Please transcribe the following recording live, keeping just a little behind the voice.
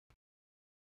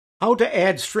How to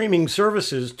add streaming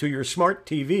services to your smart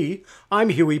TV. I'm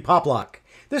Hewie Poplock.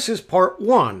 This is part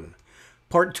 1.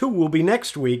 Part 2 will be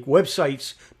next week,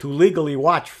 websites to legally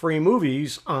watch free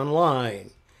movies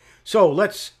online. So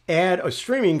let's add a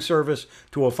streaming service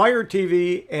to a Fire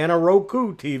TV and a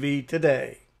Roku TV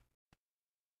today.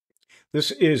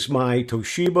 This is my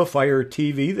Toshiba Fire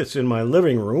TV that's in my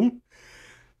living room.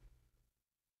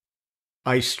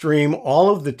 I stream all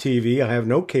of the TV. I have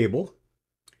no cable.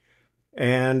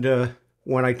 And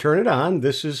when I turn it on,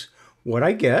 this is what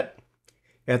I get.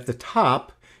 At the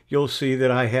top, you'll see that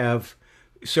I have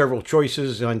several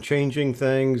choices on changing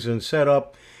things and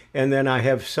setup. And then I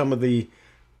have some of the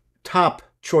top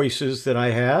choices that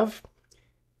I have.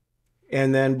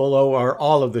 And then below are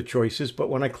all of the choices. But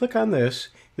when I click on this,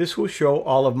 this will show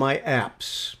all of my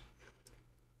apps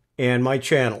and my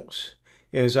channels.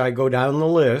 As I go down the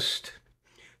list,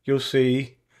 you'll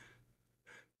see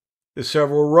the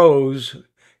several rows.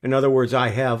 In other words, I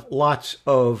have lots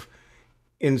of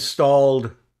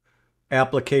installed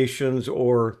applications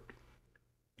or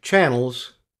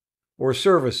channels or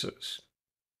services.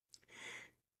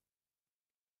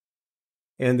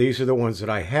 And these are the ones that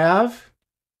I have.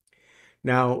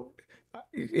 Now,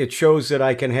 it shows that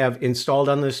I can have installed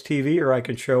on this TV, or I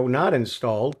can show not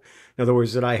installed. In other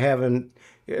words, that I haven't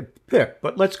picked.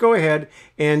 But let's go ahead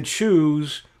and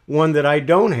choose one that I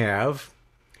don't have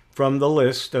from the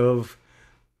list of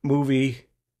movie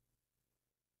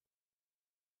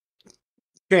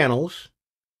channels.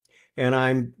 And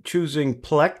I'm choosing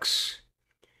Plex.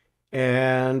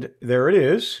 And there it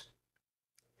is.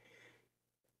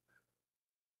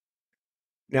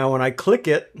 Now, when I click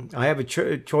it, I have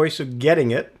a choice of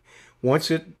getting it.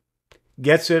 Once it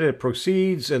gets it, it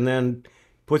proceeds and then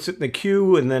puts it in the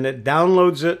queue, and then it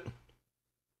downloads it.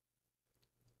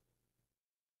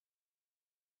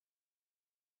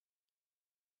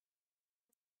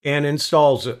 And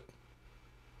installs it.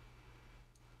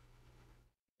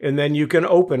 And then you can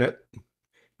open it.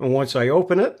 And once I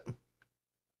open it,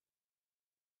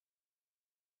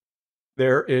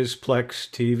 there is Plex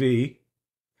TV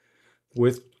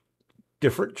with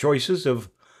different choices of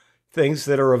things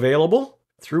that are available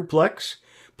through Plex.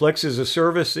 Plex is a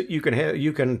service that you can have.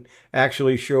 You can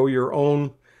actually show your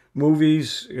own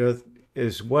movies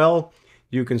as well.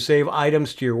 You can save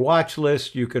items to your watch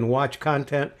list. You can watch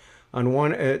content on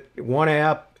one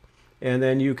app, and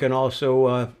then you can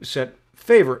also set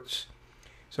favorites.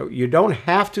 So you don't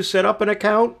have to set up an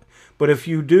account, but if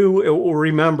you do, it will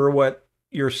remember what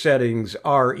your settings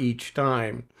are each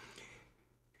time.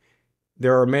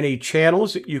 There are many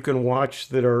channels that you can watch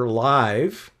that are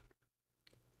live,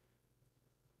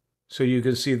 so you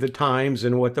can see the times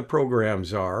and what the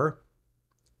programs are.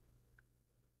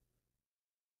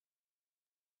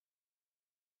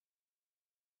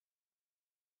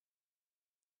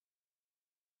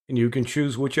 And you can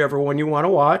choose whichever one you want to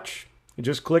watch. You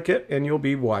just click it and you'll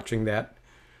be watching that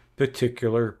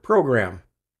particular program.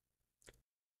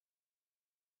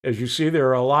 As you see, there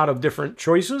are a lot of different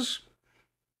choices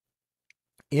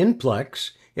in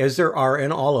Plex, as there are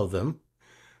in all of them.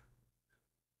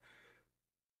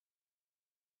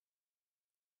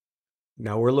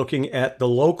 Now we're looking at the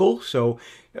local, so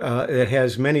it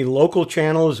has many local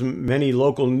channels, many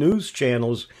local news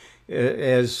channels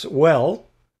as well,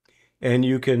 and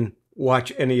you can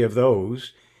watch any of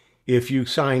those. If you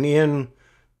sign in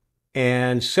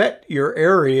and set your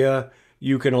area,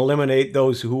 you can eliminate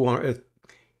those that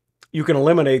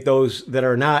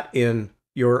are not in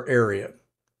your area.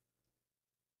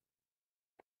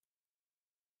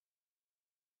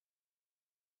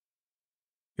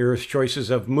 Here's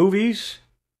choices of movies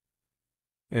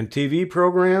and TV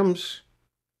programs.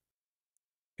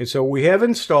 And so we have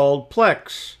installed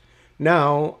Plex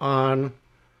now on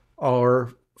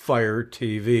our Fire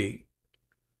TV.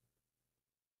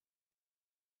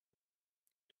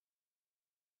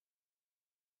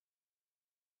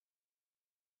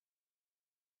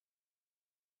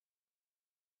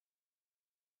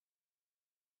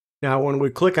 Now, when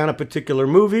we click on a particular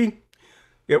movie,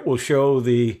 it will show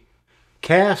the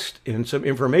cast and some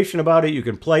information about it. You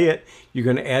can play it. You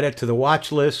can add it to the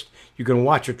watch list. You can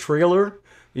watch a trailer,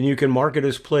 and you can mark it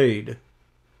as played.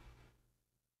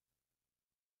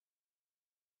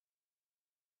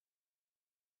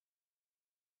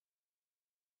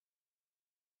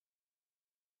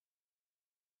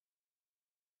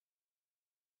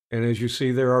 And as you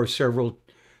see, there are several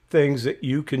things that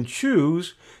you can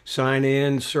choose: sign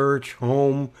in, search,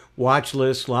 home, watch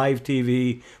list, live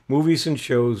TV, movies and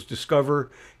shows,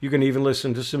 discover. You can even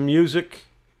listen to some music.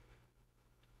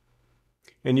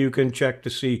 And you can check to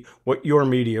see what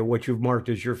you've marked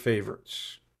as your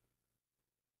favorites.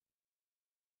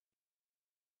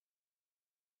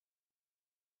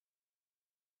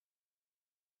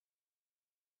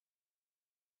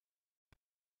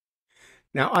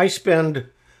 Now, I spend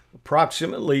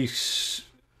approximately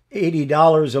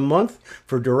 $80 a month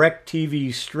for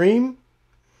DirecTV Stream,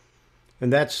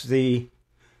 and that's the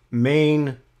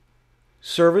main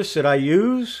service that I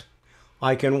use.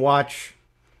 I can watch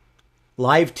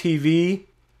live TV,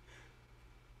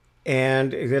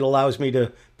 and it allows me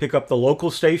to pick up the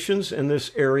local stations in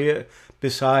this area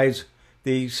besides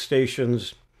the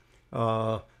stations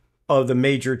of the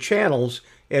major channels,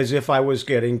 as if I was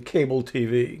getting cable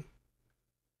TV.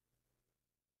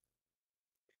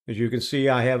 As you can see,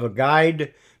 I have a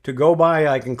guide to go by.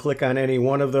 I can click on any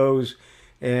one of those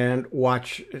and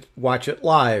watch it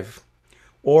live.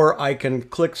 Or I can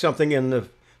click something in the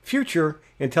future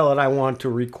and tell it I want to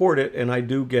record it, and I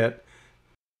do get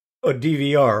a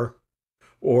DVR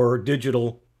or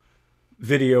digital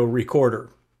video recorder.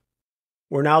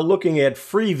 We're now looking at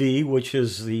Freevee, which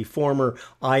is the former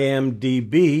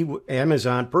IMDb.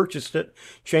 Amazon purchased it,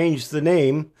 changed the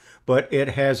name, but it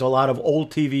has a lot of old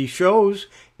TV shows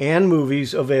and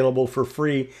movies available for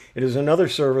free. It is another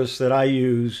service that I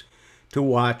use to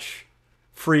watch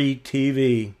free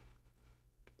TV.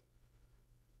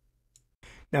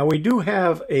 Now, we do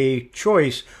have a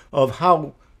choice of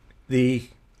how the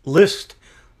list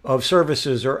of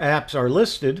services or apps are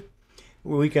listed.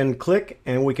 We can click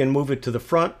and we can move it to the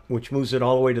front, which moves it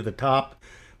all the way to the top,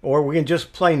 or we can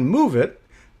just plain move it,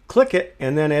 click it,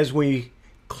 and then as we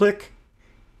click,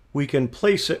 we can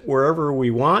place it wherever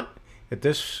we want.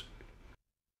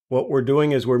 What we're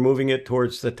doing is we're moving it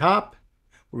towards the top.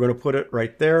 We're going to put it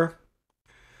right there.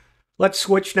 Let's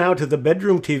switch now to the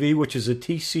bedroom TV, which is a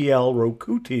TCL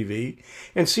Roku TV,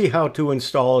 and see how to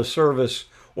install a service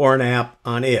or an app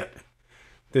on it.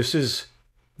 This is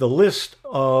the list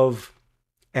of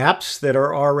apps that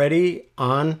are already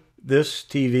on this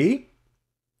TV.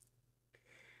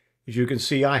 As you can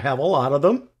see, I have a lot of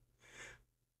them.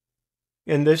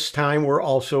 And this time we're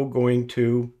also going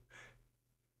to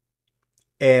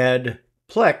add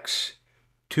Plex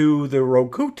to the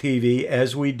Roku TV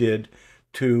as we did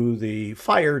to the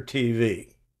Fire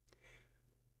TV.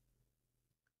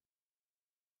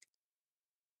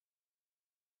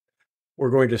 We're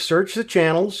going to search the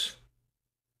channels.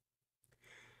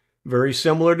 Very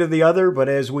similar to the other, but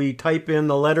as we type in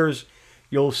the letters,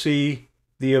 you'll see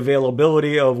the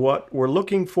availability of what we're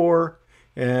looking for.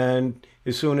 And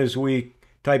as soon as we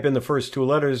type in the first two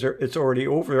letters, it's already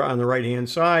over on the right-hand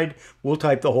side. We'll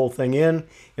type the whole thing in,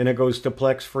 and it goes to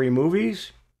Plex Free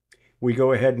Movies. We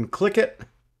go ahead and click it.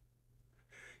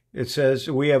 It says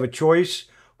we have a choice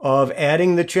of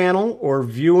adding the channel or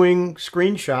viewing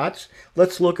screenshots.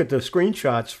 Let's look at the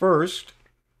screenshots first.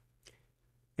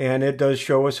 And it does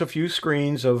show us a few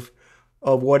screens of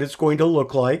what it's going to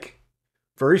look like.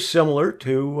 Very similar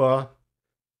to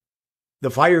the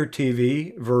Fire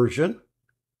TV version.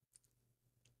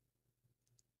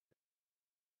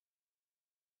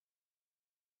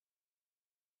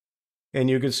 And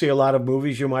you can see a lot of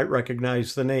movies. You might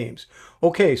recognize the names.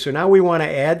 Okay, so now we want to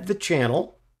add the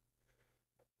channel.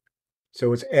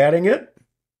 So it's adding it.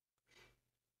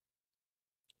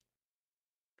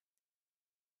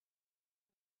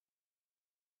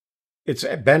 It's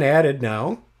been added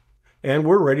now. And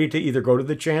we're ready to either go to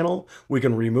the channel, we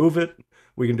can remove it,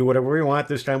 we can do whatever we want.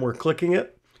 This time we're clicking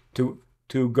it to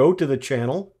go to the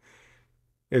channel.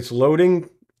 It's loading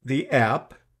the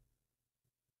app.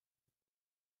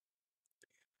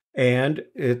 And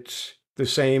it's the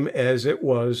same as it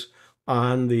was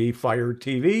on the Fire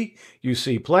TV. You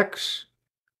see Plex.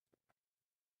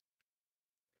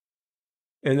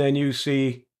 And then you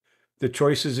see the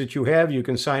choices that you have. You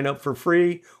can sign up for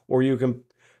free, or you can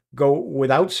go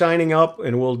without signing up,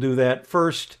 and we'll do that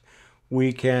first.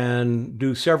 We can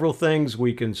do several things.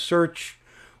 We can search.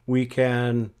 We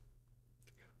can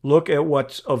look at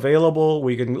what's available.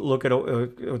 We can look at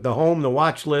the home, the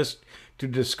watch list to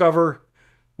discover.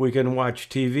 We can watch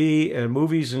TV and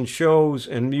movies and shows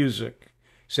and music.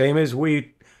 Same as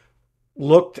we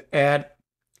looked at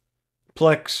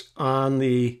Plex on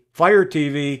the Fire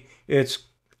TV, it's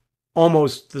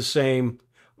almost the same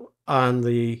on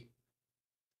the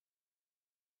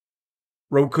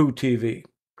Roku TV,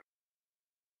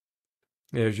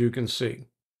 as you can see.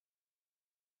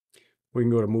 We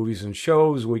can go to movies and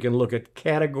shows. We can look at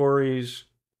categories.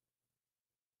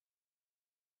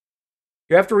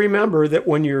 You have to remember that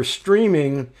when you're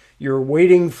streaming, you're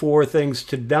waiting for things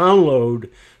to download.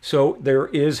 So there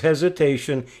is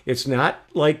hesitation. It's not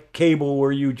like cable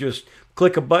where you just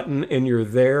click a button and you're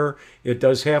there. It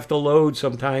does have to load.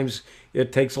 Sometimes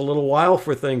it takes a little while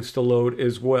for things to load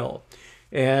as well.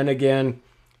 And again,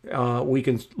 we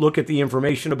can look at the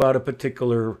information about a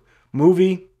particular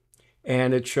movie,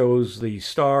 and it shows the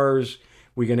stars.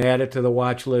 We can add it to the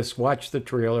watch list, watch the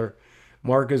trailer,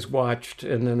 mark as watched,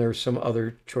 and then there's some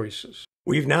other choices.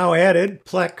 We've now added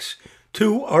Plex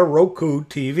to our Roku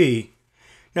TV.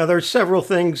 Now there's several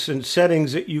things and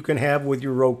settings that you can have with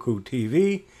your Roku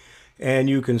TV, and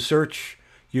you can search,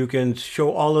 you can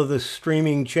show all of the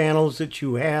streaming channels that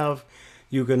you have.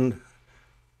 You can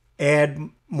add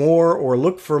more or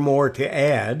look for more to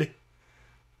add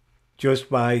just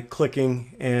by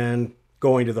clicking and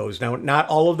going to those. Now, not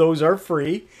all of those are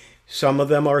free. Some of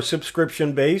them are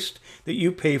subscription based that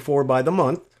you pay for by the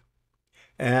month.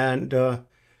 And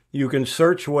you can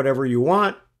search whatever you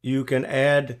want. You can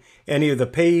add any of the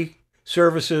pay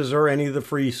services or any of the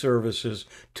free services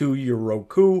to your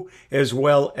Roku, as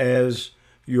well as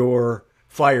your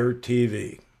Fire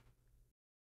TV.